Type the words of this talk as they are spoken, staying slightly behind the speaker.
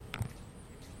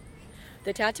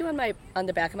The tattoo on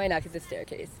the back of my neck is a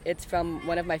staircase. It's from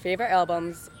one of my favorite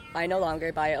albums, I No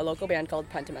Longer, by a local band called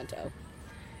Pentimento.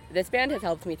 This band has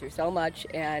helped me through so much,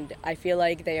 and I feel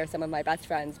like they are some of my best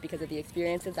friends because of the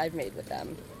experiences I've made with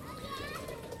them.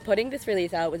 Putting this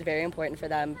release out was very important for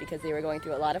them because they were going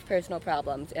through a lot of personal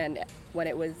problems, and when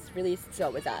it was released, so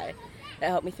was I. It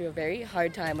helped me through a very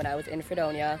hard time when I was in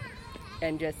Fredonia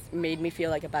and just made me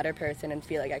feel like a better person and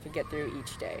feel like I could get through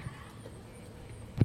each day.